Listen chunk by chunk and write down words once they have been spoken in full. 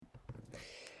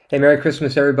Hey, Merry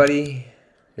Christmas, everybody.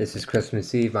 This is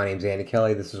Christmas Eve. My name's Andy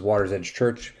Kelly. This is Water's Edge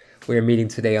Church. We are meeting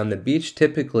today on the beach.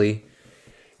 Typically,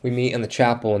 we meet in the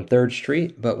chapel on 3rd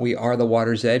Street, but we are the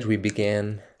Water's Edge. We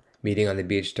began meeting on the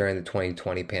beach during the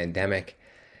 2020 pandemic,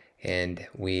 and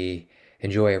we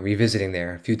enjoy revisiting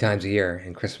there a few times a year.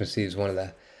 And Christmas Eve is one of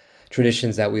the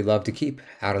traditions that we love to keep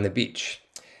out on the beach.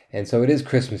 And so it is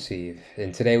Christmas Eve,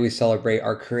 and today we celebrate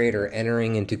our Creator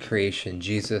entering into creation,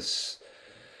 Jesus,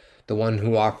 the one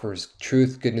who offers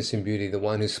truth, goodness, and beauty, the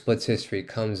one who splits history,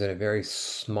 comes in a very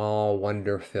small,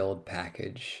 wonder-filled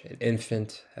package. An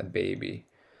infant, a baby.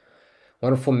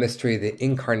 Wonderful mystery, the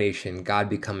incarnation, God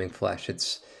becoming flesh.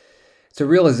 It's a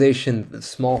realization that the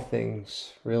small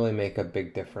things really make a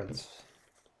big difference.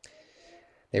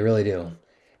 They really do.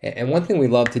 And one thing we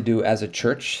love to do as a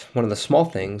church, one of the small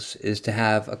things, is to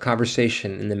have a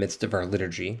conversation in the midst of our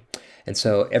liturgy. And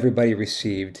so everybody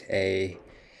received a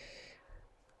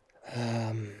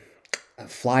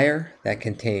flyer that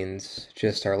contains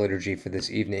just our liturgy for this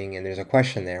evening, and there's a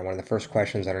question there. One of the first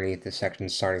questions underneath this section,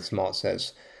 starting small, it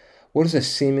says, what is a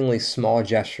seemingly small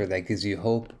gesture that gives you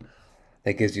hope,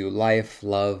 that gives you life,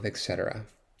 love, etc.?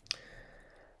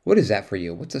 What is that for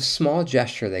you? What's a small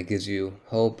gesture that gives you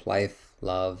hope, life,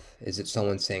 love? Is it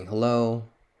someone saying hello,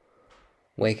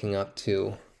 waking up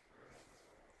to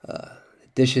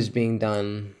dishes being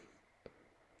done?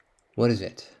 What is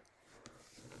it?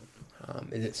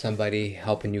 Is it somebody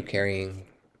helping you carrying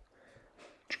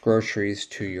groceries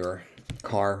to your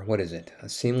car? What is it? A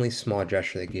seemingly small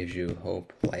gesture that gives you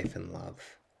hope, life, and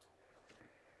love.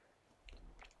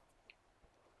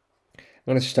 I'm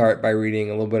going to start by reading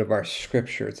a little bit of our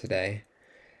scripture today.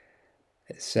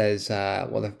 It says,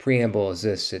 the preamble is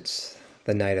this. It's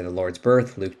the night of the Lord's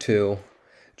birth, Luke 2.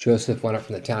 Joseph went up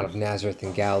from the town of Nazareth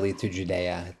in Galilee to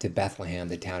Judea, to Bethlehem,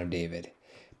 the town of David,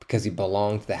 because he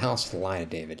belonged to the house of the line of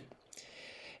David.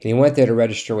 And he went there to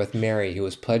register with Mary, who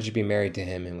was pledged to be married to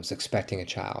him and was expecting a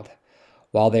child.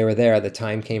 While they were there, the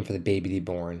time came for the baby to be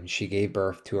born. She gave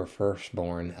birth to her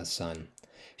firstborn, a son.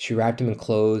 She wrapped him in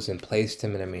clothes and placed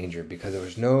him in a manger because there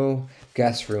was no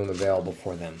guest room available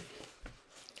for them.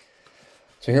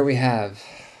 So here we have,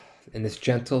 in this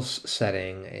gentle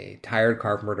setting, a tired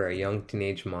carpenter, a young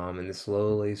teenage mom, and this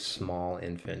lowly small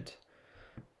infant,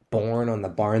 born on the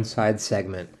barnside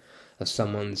segment of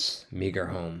someone's meager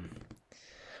home.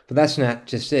 But that's not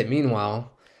just it.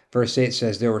 Meanwhile, verse 8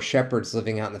 says, there were shepherds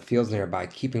living out in the fields nearby,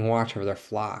 keeping watch over their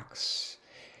flocks.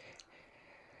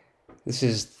 This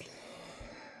is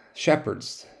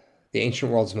shepherds, the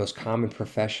ancient world's most common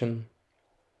profession,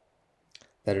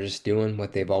 that are just doing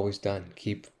what they've always done.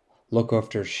 Look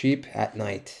after sheep at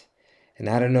night. And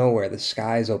out of nowhere, the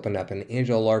skies opened up, and an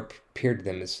angel of the Lord appeared to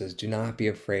them and says, do not be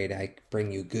afraid, I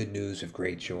bring you good news of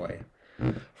great joy.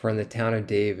 For in the town of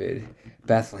David,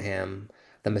 Bethlehem,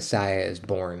 the Messiah is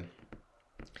born.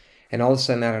 And all of a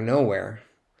sudden, out of nowhere,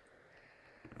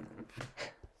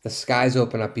 the skies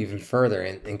open up even further.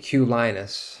 And cue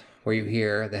Linus, where you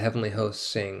hear the heavenly hosts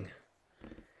sing.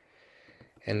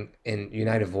 And in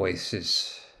united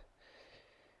voices,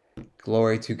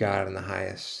 glory to God in the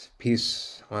highest,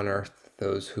 peace on earth,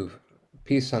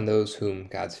 peace on those whom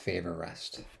God's favor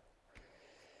rests.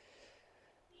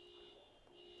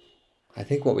 I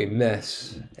think what we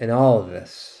miss in all of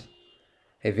this,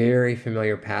 a very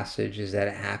familiar passage, is that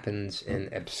it happens in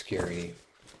obscurity.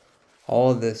 All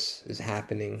of this is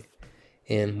happening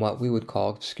in what we would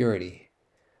call obscurity,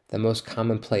 the most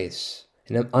common place,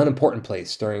 an unimportant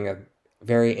place during a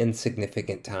very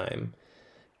insignificant time.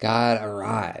 God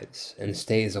arrives and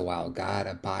stays a while. God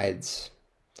abides.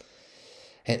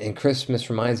 And Christmas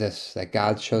reminds us that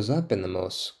God shows up in the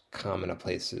most common of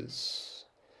places.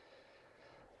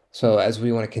 So as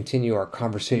we want to continue our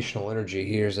conversational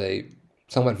energy, here's a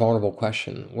somewhat vulnerable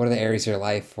question. What are the areas of your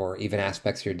life or even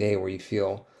aspects of your day where you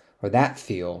feel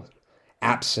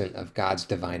absent of God's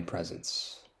divine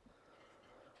presence?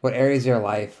 What areas of your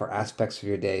life or aspects of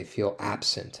your day feel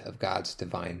absent of God's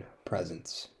divine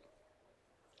presence?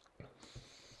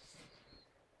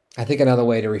 I think another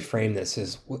way to reframe this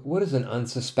is, what is an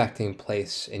unsuspecting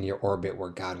place in your orbit where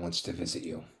God wants to visit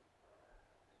you?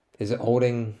 Is it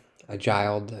holding a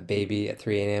child, a baby at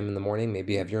 3 a.m. in the morning?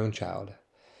 Maybe you have your own child.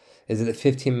 Is it at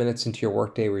 15 minutes into your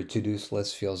workday where your to-do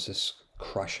list feels just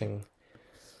crushing?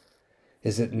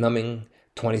 Is it numbing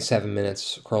 27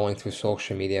 minutes scrolling through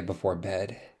social media before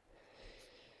bed?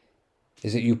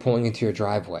 Is it you pulling into your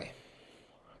driveway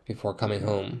before coming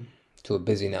home to a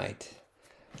busy night?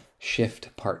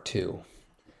 Shift part 2.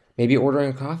 Maybe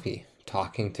ordering a coffee,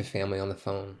 talking to family on the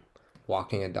phone,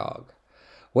 walking a dog.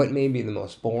 What may be the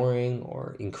most boring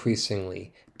or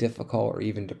increasingly difficult or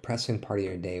even depressing part of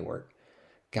your day where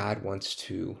God wants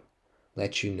to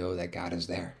let you know that God is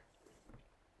there.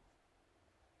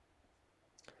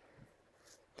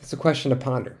 That's a question to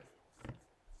ponder.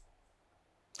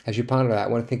 As you ponder that, I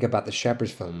want to think about the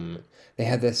shepherds for a moment. They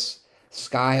had this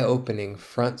sky-opening,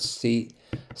 front seat,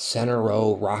 center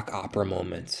row rock opera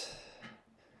moment.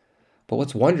 But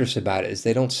what's wondrous about it is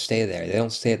they don't stay there. They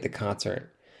don't stay at the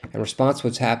concert. In response to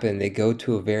what's happened, they go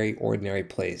to a very ordinary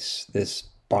place, this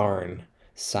barn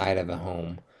side of a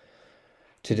home,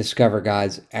 to discover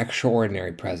God's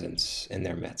extraordinary presence in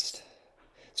their midst.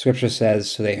 Scripture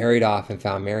says, "So they hurried off and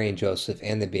found Mary and Joseph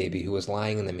and the baby who was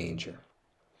lying in the manger.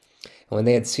 And when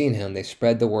they had seen him, they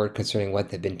spread the word concerning what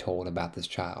they'd been told about this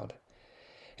child.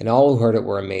 And all who heard it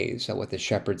were amazed at what the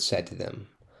shepherds said to them.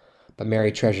 But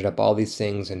Mary treasured up all these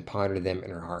things and pondered them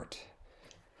in her heart."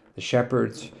 The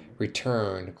shepherds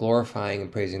returned, glorifying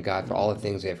and praising God for all the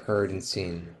things they have heard and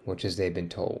seen, which as they've been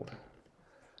told.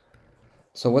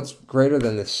 So what's greater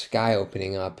than the sky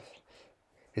opening up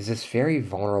is this very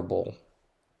vulnerable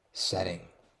setting.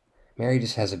 Mary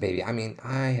just has a baby. I mean,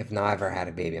 I have never had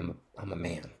a baby. I'm a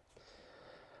man.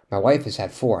 My wife has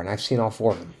had 4, and I've seen all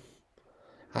 4 of them.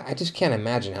 I just can't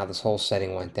imagine how this whole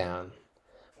setting went down,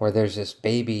 where there's this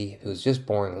baby who's just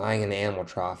born lying in the animal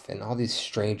trough, and all these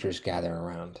strangers gather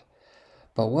around.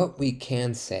 But what we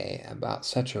can say about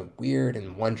such a weird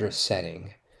and wondrous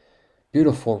setting,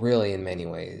 beautiful really in many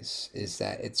ways, is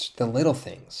that it's the little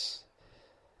things.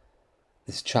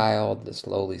 This child, this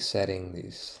lowly setting,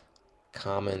 these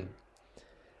common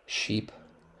sheep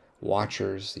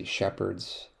watchers, these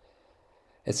shepherds.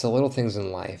 It's the little things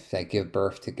in life that give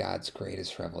birth to God's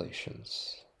greatest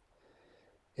revelations.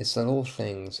 It's the little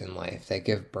things in life that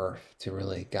give birth to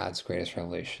really God's greatest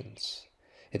revelations.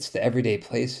 It's the everyday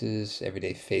places,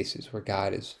 everyday faces where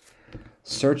God is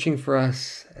searching for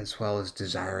us as well as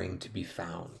desiring to be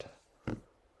found.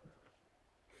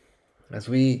 As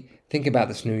we think about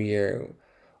this new year,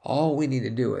 all we need to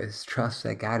do is trust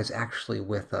that God is actually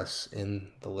with us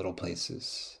in the little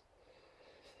places,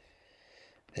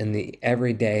 in the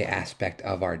everyday aspect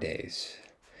of our days.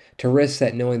 To risk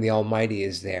that knowing the Almighty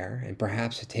is there, and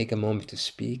perhaps to take a moment to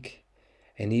speak,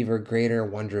 and even greater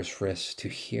wondrous risk to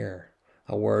hear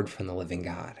a word from the living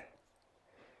God.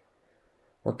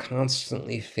 We're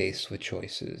constantly faced with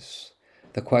choices.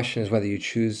 The question is whether you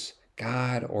choose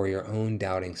God or your own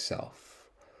doubting self.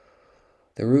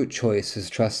 The root choice is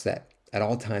trust that at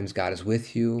all times God is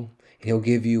with you, and He'll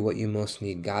give you what you most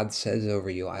need. God says over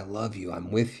you, "I love you,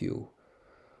 I'm with you.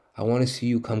 I want to see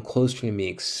you come closer to me,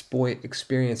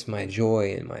 experience my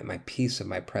joy and my peace of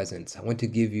my presence. I want to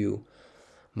give you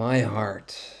my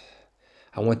heart.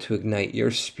 I want to ignite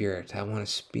your spirit. I want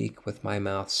to speak with my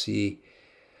mouth, see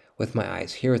with my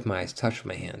eyes, hear with my eyes, touch with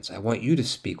my hands. I want you to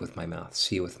speak with my mouth,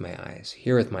 see with my eyes,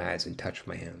 hear with my eyes, and touch with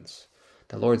my hands."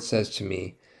 The Lord says to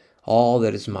me, "All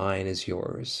that is mine is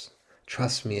yours.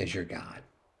 Trust me as your God."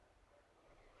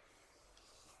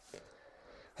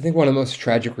 I think one of the most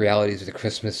tragic realities of the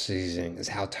Christmas season is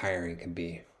how tiring it can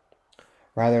be.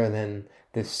 Rather than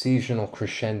this seasonal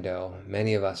crescendo,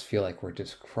 many of us feel like we're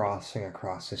just crossing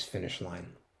across this finish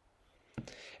line.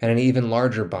 And an even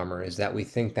larger bummer is that we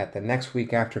think that the next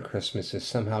week after Christmas is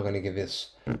somehow going to give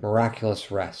us miraculous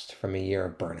rest from a year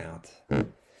of burnout.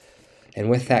 And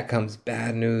with that comes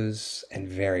bad news and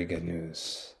very good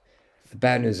news. The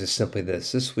bad news is simply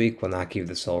this: this week will not give you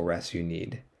the soul rest you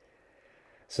need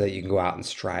so that you can go out and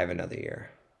strive another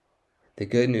year. The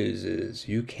good news is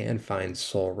you can find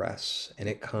soul rest, and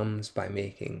it comes by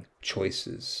making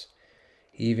choices,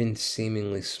 even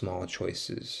seemingly small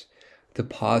choices, to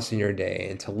pause in your day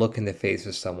and to look in the face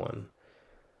of someone.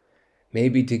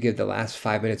 Maybe to give the last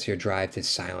 5 minutes of your drive to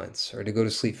silence, or to go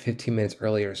to sleep 15 minutes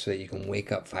earlier so that you can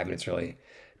wake up 5 minutes early,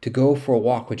 to go for a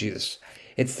walk with Jesus.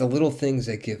 It's the little things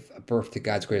that give birth to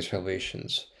God's greatest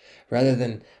revelations. Rather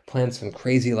than plan some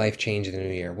crazy life change in the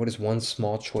new year, what is one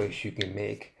small choice you can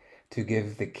make to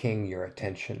give the King your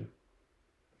attention?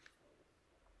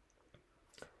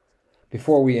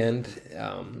 Before we end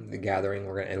the gathering,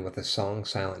 we're going to end with a song,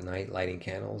 Silent Night, Lighting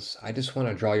Candles. I just want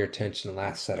to draw your attention to the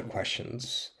last set of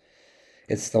questions.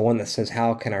 It's the one that says,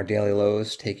 how can our daily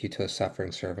lows take you to a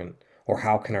suffering servant? Or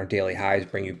how can our daily highs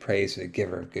bring you praise to the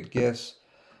giver of good gifts?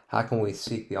 How can we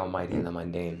seek the Almighty in the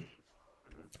mundane?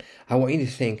 I want you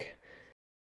to think,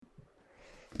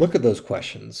 look at those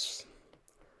questions.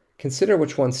 Consider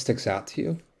which one sticks out to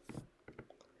you.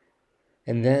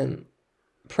 And then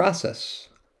process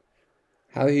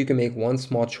how you can make one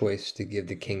small choice to give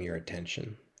the King your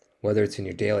attention, whether it's in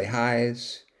your daily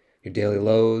highs, your daily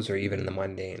lows, or even in the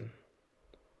mundane.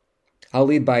 I'll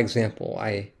lead by example.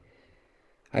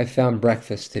 I've found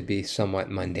breakfast to be somewhat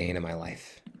mundane in my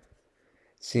life.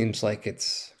 Seems like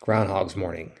it's Groundhog's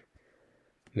Morning.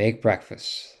 Make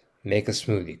breakfast, make a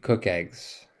smoothie, cook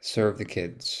eggs, serve the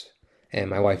kids. And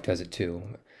my wife does it too.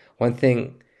 One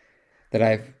thing that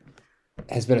I've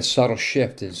has been a subtle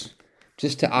shift is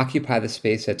just to occupy the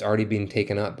space that's already being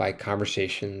taken up by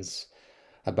conversations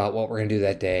about what we're going to do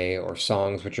that day, or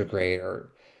songs which are great or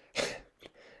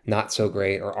not so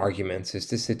great, or arguments, is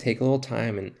just to take a little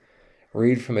time and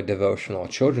read from a devotional, a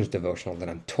children's devotional that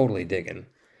I'm totally digging,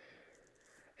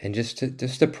 and just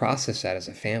to process that as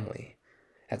a family.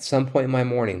 At some point in my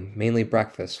morning, mainly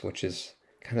breakfast, which is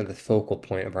kind of the focal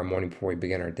point of our morning before we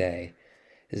begin our day,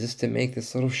 is just to make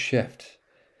this little shift,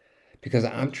 because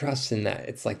I'm trusting that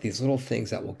it's like these little things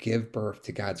that will give birth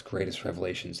to God's greatest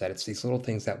revelations, that it's these little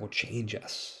things that will change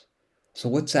us. So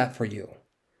what's that for you?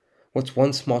 What's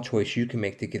one small choice you can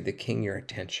make to give the King your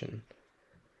attention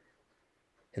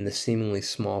in the seemingly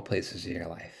small places of your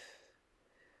life?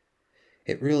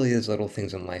 It really is little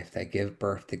things in life that give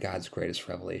birth to God's greatest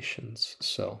revelations.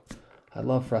 So I'd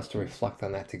love for us to reflect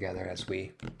on that together as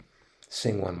we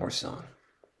sing one more song.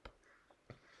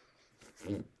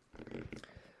 And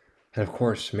of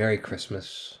course, Merry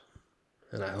Christmas,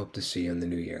 and I hope to see you in the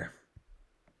new year.